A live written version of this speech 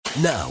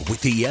Now, with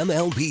the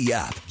MLB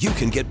app, you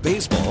can get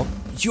baseball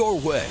your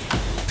way.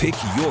 Pick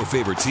your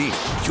favorite team,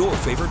 your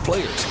favorite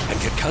players, and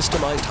get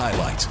customized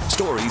highlights,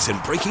 stories,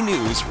 and breaking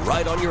news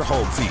right on your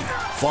home feed.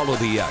 Follow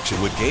the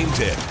action with Game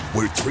 10,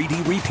 where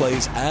 3D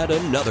replays add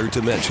another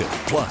dimension.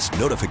 Plus,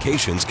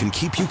 notifications can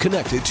keep you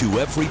connected to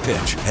every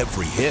pitch,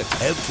 every hit,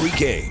 every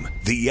game.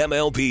 The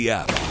MLB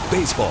app.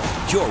 Baseball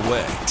your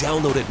way.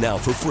 Download it now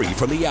for free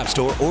from the App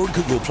Store or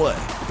Google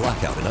Play.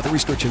 Blackout and other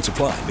restrictions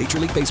apply. Major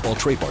League Baseball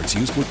trademarks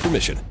used with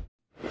permission.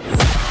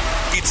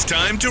 It's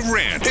time to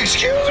rant.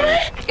 Excuse me?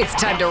 It's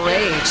time to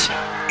rage.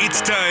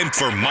 It's time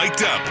for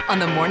Mic'd Up on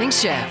the morning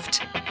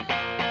shift.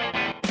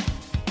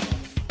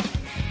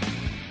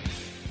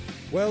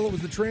 Well, it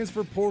was the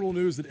transfer portal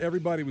news that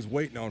everybody was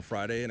waiting on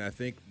Friday, and I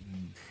think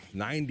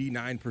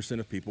 99%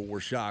 of people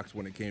were shocked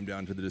when it came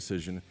down to the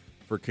decision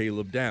for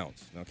Caleb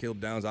Downs. Now,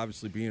 Caleb Downs,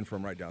 obviously being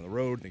from right down the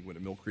road, I think went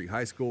to Mill Creek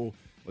High School,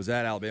 was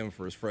at Alabama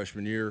for his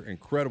freshman year,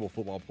 incredible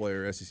football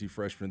player, SEC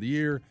Freshman of the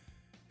Year.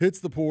 Hits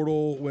the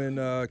portal when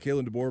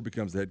Kalen DeBoer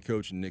becomes the head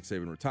coach and Nick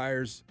Saban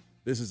retires.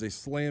 This is a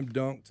slam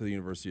dunk to the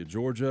University of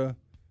Georgia.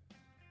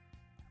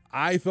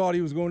 I thought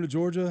he was going to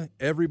Georgia.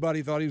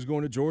 Everybody thought he was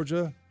going to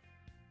Georgia.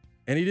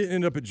 And he didn't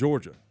end up at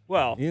Georgia.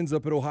 Well, he ends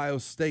up at Ohio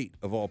State,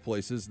 of all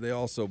places. They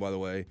also, by the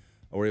way,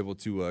 were able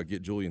to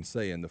get Julian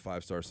Sayin, the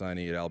five-star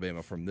signee at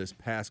Alabama from this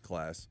past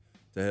class,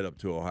 to head up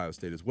to Ohio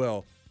State as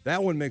well.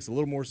 That one makes a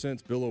little more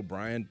sense. Bill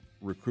O'Brien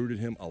recruited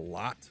him a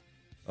lot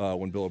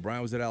when Bill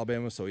O'Brien was at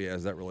Alabama, so he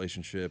has that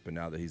relationship, and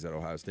now that he's at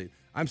Ohio State.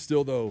 I'm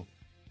still, though,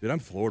 I'm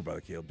floored by the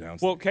Caleb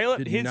Downs. Well,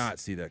 Caleb did not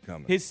see that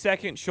coming. His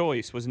second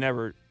choice was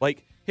never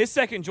 – his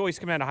second choice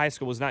coming out of high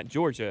school was not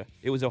Georgia.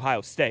 It was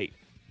Ohio State.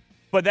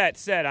 But that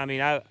said, I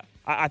mean,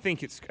 I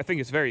think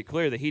it's very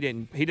clear that he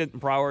didn't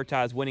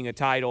prioritize winning a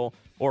title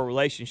or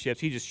relationships.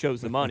 He just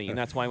chose the money, and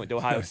that's why he went to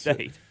Ohio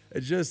State.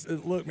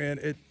 Look,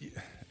 man,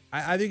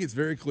 I think it's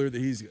very clear that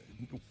he's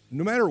 –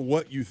 no matter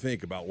what you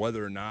think about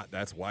whether or not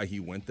that's why he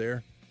went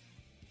there,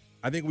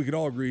 I think we can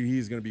all agree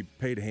he's going to be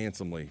paid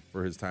handsomely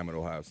for his time at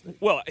Ohio State.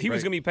 Well, he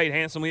was going to be paid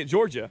handsomely at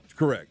Georgia.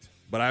 Correct.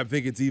 But I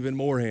think it's even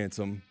more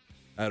handsome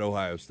at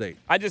Ohio State.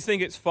 I just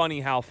think it's funny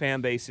how fan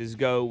bases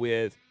go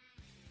with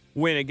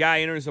when a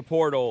guy enters a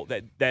portal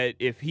that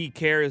if he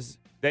cares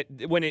that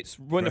when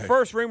the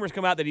first rumors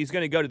come out that he's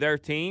going to go to their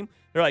team,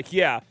 they're like,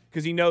 yeah,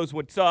 because he knows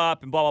what's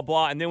up and blah, blah,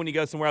 blah. And then when he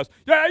goes somewhere else,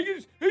 yeah,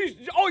 he's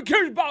all he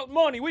cares about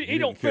money. He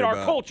don't fit our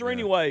culture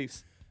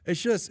anyways.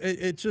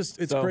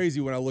 It's crazy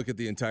when I look at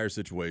the entire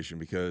situation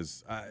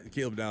because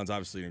Caleb Downs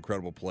obviously an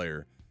incredible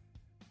player.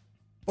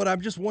 But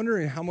I'm just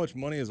wondering how much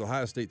money is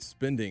Ohio State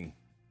spending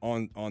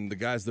on the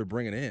guys they're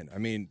bringing in. I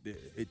mean,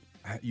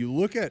 you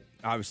look at,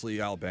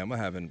 obviously, Alabama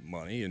having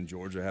money and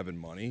Georgia having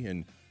money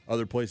and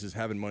other places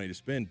having money to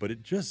spend, but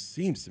it just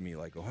seems to me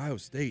like Ohio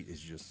State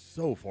is just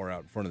so far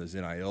out in front of this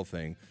NIL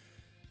thing.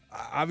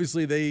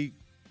 Obviously, they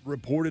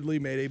reportedly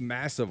made a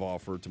massive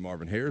offer to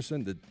Marvin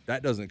Harrison.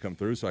 That doesn't come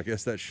through, so I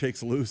guess that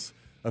shakes loose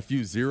a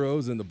few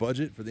zeros in the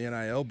budget for the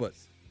NIL. But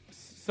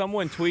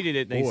someone tweeted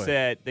it.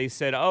 They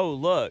said, "Oh,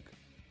 look,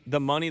 the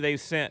money they've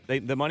sent,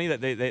 the money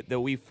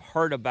that we've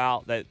heard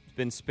about that's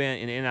been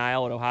spent in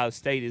NIL at Ohio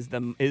State is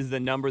the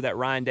number that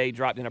Ryan Day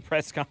dropped in a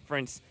press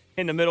conference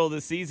in the middle of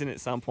the season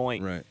at some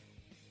point." Right.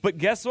 But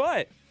guess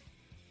what?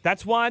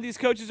 That's why these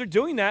coaches are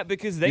doing that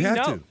because they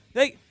know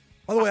they.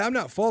 By the way, I'm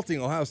not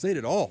faulting Ohio State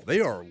at all.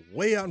 They are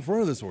way out in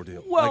front of this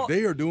ordeal. Well,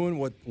 they are doing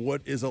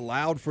what is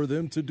allowed for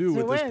them to do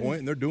at this point,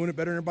 and they're doing it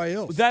better than everybody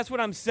else. That's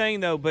what I'm saying,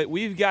 though. But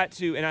we've got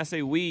to, and I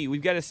say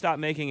we've got to stop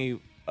making a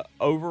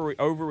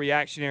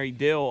overreactionary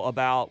deal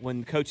about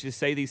when coaches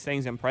say these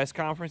things in press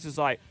conferences,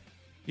 like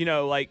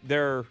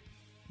there's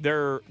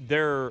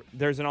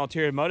an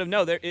ulterior motive.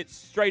 No, it's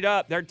straight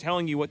up. They're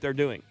telling you what they're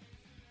doing,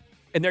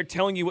 and they're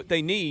telling you what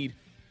they need.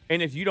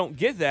 And if you don't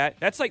get that,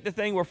 that's like the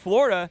thing where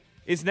Florida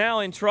is now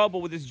in trouble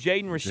with this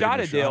Jaden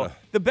Rashada deal.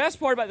 The best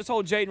part about this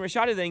whole Jaden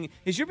Rashada thing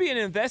is you're being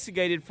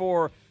investigated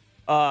for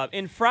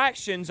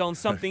infractions on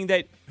something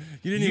that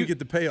you didn't even get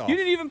the payoff. You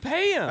didn't even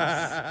pay him.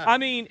 I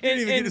mean, you didn't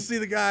even get to see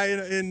the guy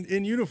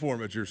in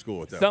uniform at your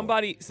school at that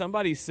point.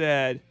 Somebody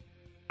said,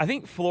 I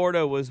think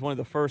Florida was one of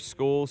the first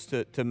schools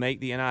to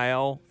make the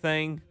NIL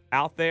thing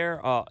out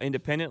there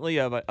independently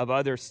of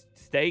other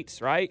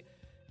states, right?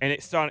 And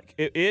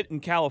it in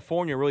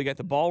California really got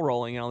the ball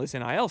rolling on this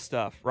NIL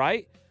stuff,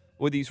 right?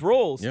 With these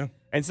rules. Yeah.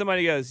 And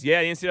somebody goes,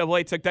 yeah, the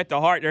NCAA took that to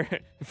heart.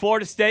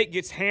 Florida State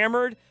gets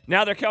hammered.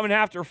 Now they're coming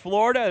after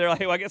Florida. They're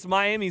like, well, I guess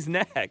Miami's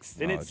next.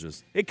 And the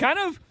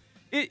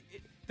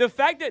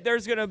fact that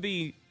there's going to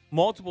be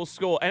multiple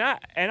schools,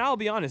 and I'll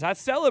be honest, I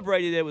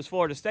celebrated it was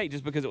Florida State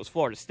just because it was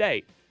Florida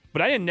State.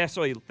 But I didn't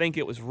necessarily think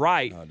it was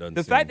right.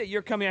 The fact that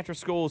you're coming after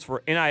schools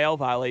for NIL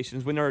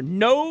violations when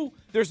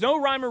there's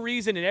no rhyme or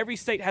reason and every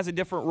state has a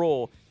different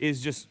rule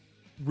is just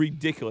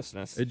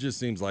ridiculousness. It just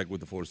seems like with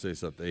the Florida State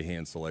stuff, they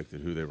hand selected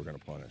who they were going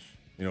to punish.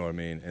 You know what I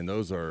mean? And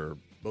those are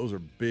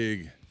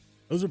big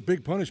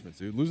punishments,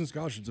 dude. Losing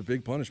scholarships is a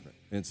big punishment.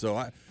 And so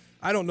I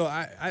don't know.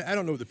 I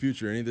don't know what the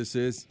future of any of this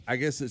is. I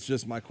guess it's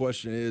just my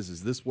question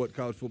is this what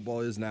college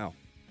football is now?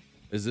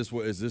 Is this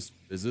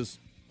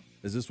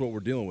Is this what we're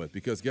dealing with?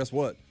 Because guess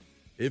what?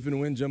 If and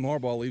when Jim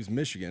Harbaugh leaves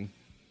Michigan,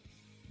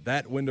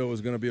 that window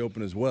is going to be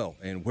open as well.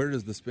 And where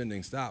does the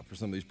spending stop for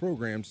some of these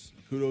programs?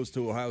 Kudos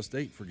to Ohio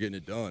State for getting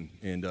it done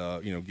and,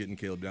 getting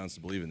Caleb Downs to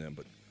believe in them.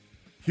 But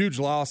huge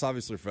loss,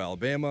 obviously, for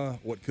Alabama,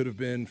 what could have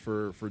been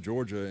for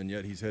Georgia, and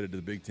yet he's headed to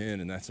the Big Ten,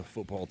 and that's a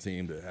football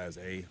team that has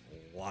a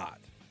lot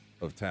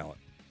of talent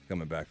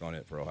coming back on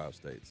it for Ohio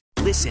State.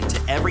 Listen to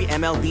every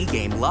MLB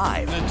game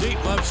live. In the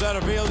deep left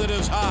center field, it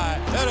is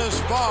high, it is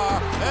far,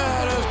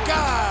 it is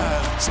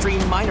gone.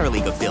 Stream minor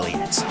league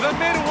affiliates. The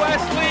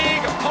Midwest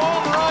League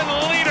home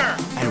run leader.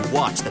 And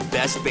watch the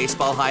best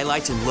baseball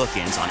highlights and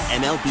look-ins on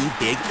MLB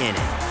Big Inning.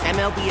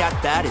 MLB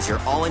At Bat is your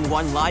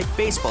all-in-one live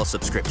baseball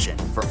subscription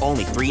for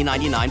only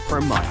 $3.99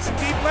 per month.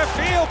 Deep left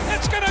field,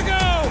 it's gonna go.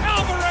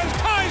 Alvarez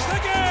ties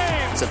the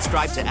game.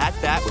 Subscribe to At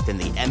Bat within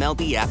the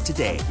MLB app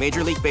today.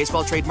 Major League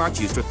Baseball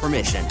trademarks used with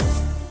permission.